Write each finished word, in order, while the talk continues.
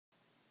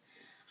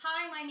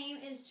my name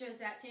is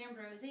Josette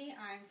QVC.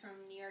 I'm from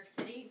New York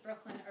City,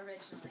 Brooklyn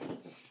originally,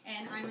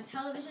 and I'm a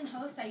television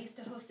host. I used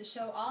to host a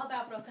show all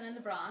about Brooklyn and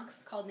the Bronx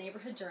called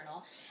Neighborhood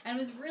Journal, and it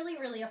was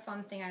really a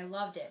fun thing. I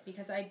loved it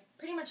because I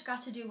pretty much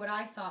got to do what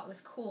I thought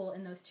was cool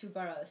in those two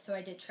boroughs. So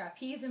I did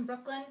trapeze in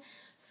Brooklyn,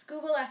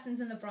 scuba lessons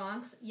in the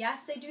Bronx. Yes,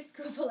 they do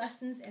scuba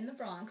lessons in the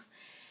Bronx.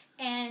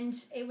 And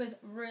it was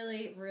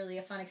really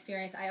a fun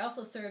experience. I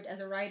also served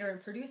as a writer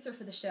and producer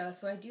for the show,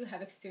 so I do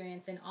have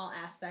experience in all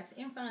aspects,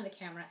 in front of the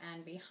camera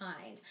and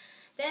behind.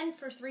 Then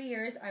for 3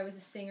 years, I was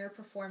a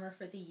singer-performer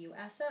for the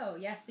USO.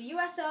 Yes, the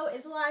USO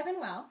is alive and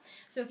well.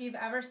 So if you've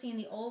ever seen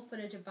the old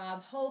footage of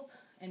Bob Hope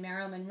and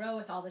Marilyn Monroe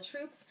with all the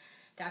troops,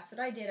 that's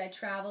what I did. I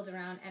traveled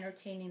around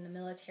entertaining the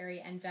military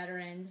and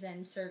veterans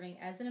and serving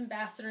as an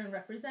ambassador and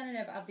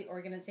representative of the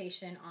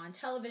organization on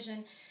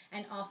television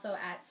and also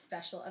at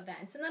special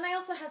events. And then I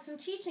also have some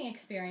teaching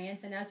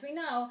experience, and as we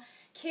know,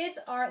 kids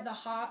are the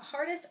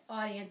hardest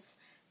audience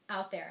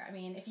out there. I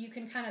mean, if you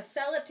can kind of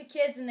sell it to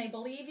kids and they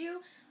believe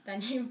you,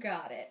 then you've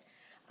got it.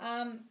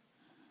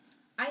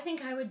 I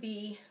think I would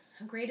be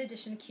a great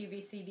addition to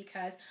QVC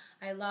because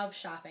I love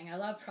shopping. I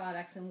love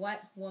products, and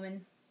what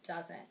woman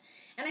doesn't?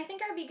 And I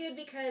think I'd be good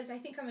because I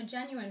think I'm a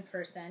genuine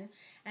person,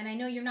 and I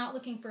know you're not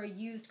looking for a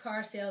used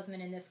car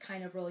salesman in this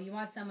kind of role. You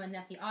want someone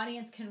that the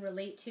audience can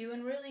relate to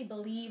and really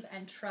believe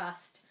and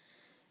trust.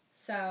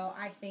 So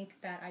I think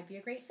that I'd be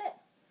a great fit.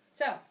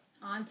 So,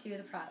 on to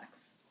the products.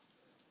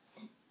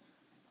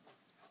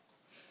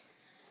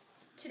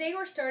 Today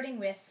we're starting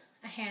with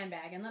a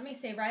handbag, and let me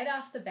say right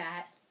off the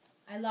bat,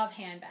 I love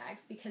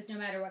handbags because no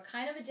matter what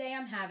kind of a day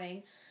I'm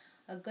having,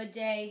 a good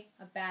day,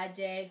 a bad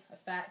day, a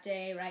fat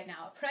day, right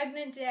now a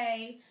pregnant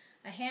day,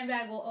 a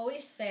handbag will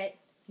always fit.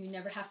 You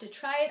never have to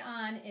try it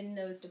on in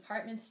those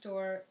department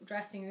store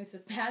dressing rooms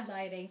with bad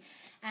lighting,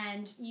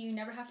 and you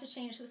never have to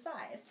change the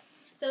size.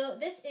 So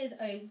this is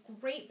a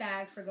great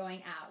bag for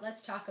going out.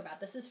 Let's talk about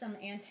this. This is from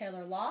Ann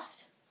Taylor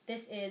Loft.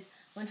 This is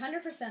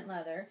 100%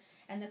 leather,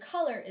 and the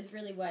color is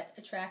really what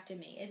attracted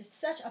me. It is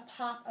such a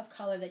pop of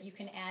color that you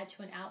can add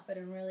to an outfit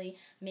and really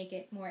make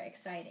it more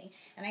exciting.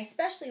 And I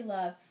especially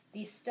love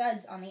these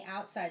studs on the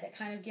outside that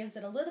kind of gives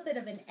it a little bit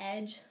of an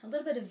edge, a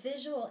little bit of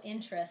visual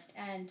interest,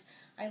 and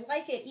I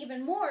like it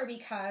even more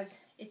because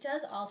it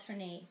does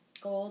alternate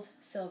gold,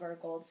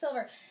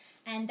 silver,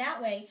 and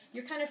that way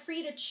you're kind of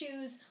free to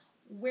choose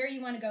where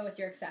you want to go with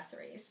your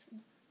accessories,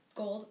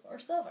 gold or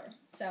silver.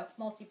 So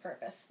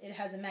multi-purpose. It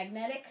has a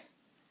magnetic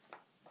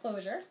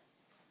closure.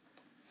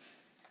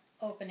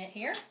 Open it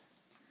here.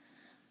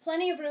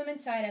 Plenty of room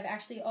inside. I've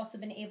actually also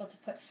been able to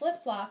put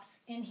flip-flops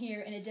in here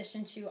in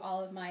addition to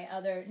all of my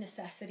other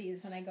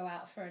necessities when I go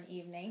out for an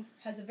evening.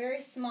 Has a very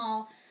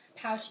small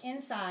pouch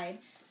inside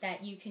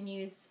that you can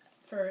use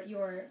for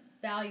your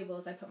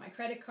valuables. I put my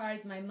credit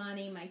cards, my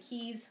money, my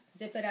keys,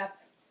 zip it up.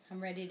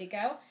 I'm ready to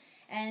go.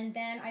 And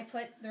then I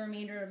put the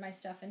remainder of my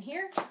stuff in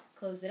here,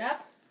 close it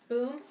up,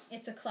 boom,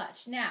 it's a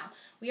clutch. Now,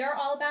 we are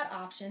all about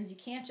options. You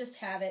can't just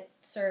have it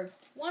serve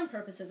one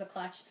purpose as a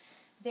clutch.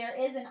 There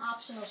is an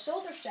optional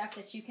shoulder strap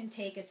that you can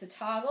take. It's a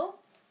toggle,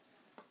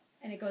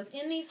 and it goes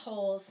in these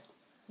holes,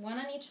 one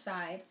on each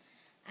side,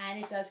 and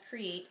it does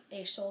create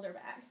a shoulder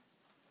bag.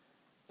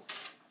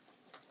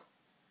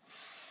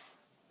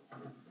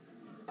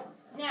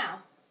 Now,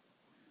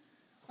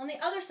 on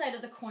the other side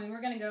of the coin,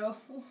 we're going to go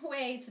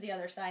way to the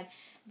other side.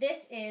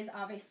 This is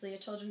obviously a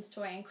children's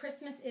toy, and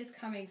Christmas is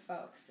coming,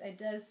 folks.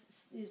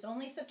 It's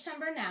only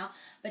September now,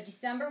 but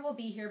December will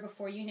be here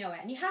before you know it.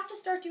 And you have to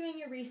start doing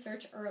your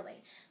research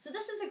early. So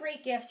this is a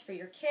great gift for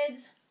your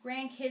kids,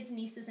 grandkids,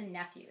 nieces, and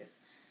nephews.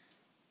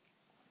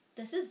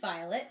 This is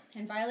Violet,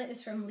 and Violet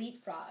is from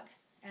Leapfrog.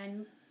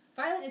 And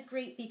Violet is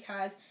great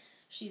because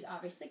she's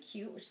obviously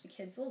cute, which the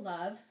kids will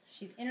love.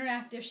 She's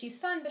interactive, she's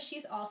fun, but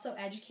she's also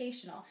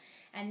educational.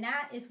 And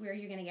that is where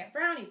you're going to get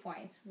brownie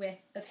points with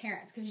the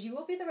parents, because you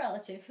will be the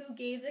relative who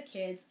gave the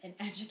kids an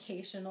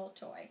educational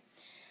toy.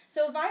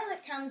 So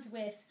Violet comes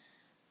with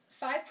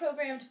 5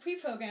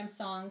 pre-programmed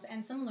songs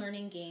and some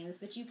learning games,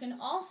 but you can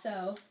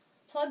also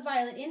plug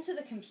Violet into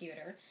the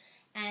computer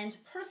and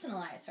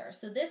personalize her.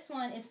 So this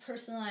one is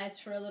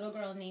personalized for a little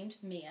girl named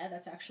Mia.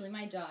 That's actually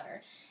my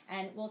daughter.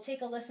 And we'll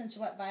take a listen to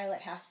what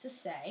Violet has to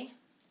say.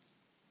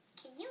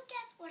 Can you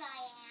guess what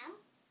I am?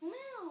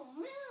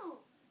 Moo, moo.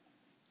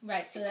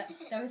 Right, so that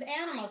was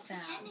animal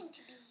sounds,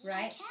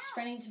 right?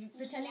 Pretending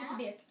to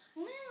be a,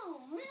 moo,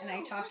 moo. and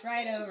I talked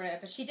right over it,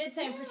 but she did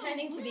say I'm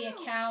pretending to be a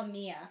cow,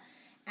 Mia.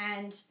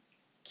 And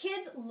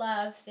kids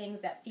love things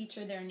that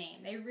feature their name.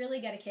 They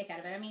really get a kick out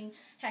of it. I mean,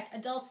 heck,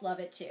 adults love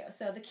it too.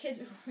 So the kids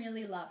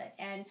really love it.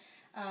 And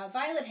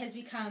Violet has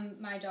become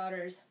my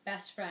daughter's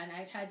best friend.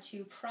 I've had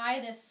to pry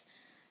this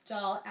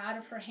doll out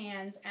of her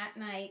hands at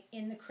night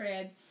in the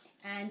crib.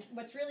 And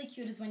what's really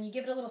cute is when you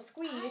give it a little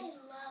squeeze. I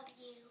love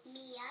you,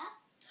 Mia.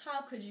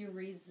 How could you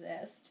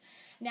resist?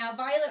 Now,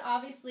 Violet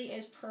obviously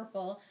is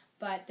purple,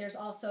 but there's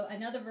also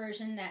another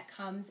version that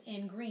comes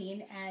in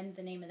green, and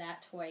the name of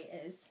that toy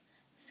is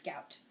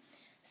Scout.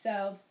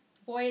 So,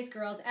 boys,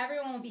 girls,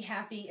 everyone will be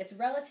happy. It's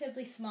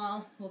relatively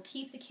small. Will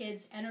keep the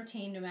kids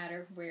entertained no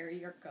matter where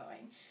you're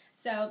going.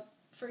 So,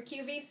 For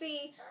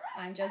QVC,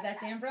 I'm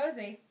Josette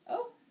Ambrosi.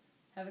 Oh,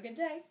 have a good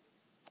day.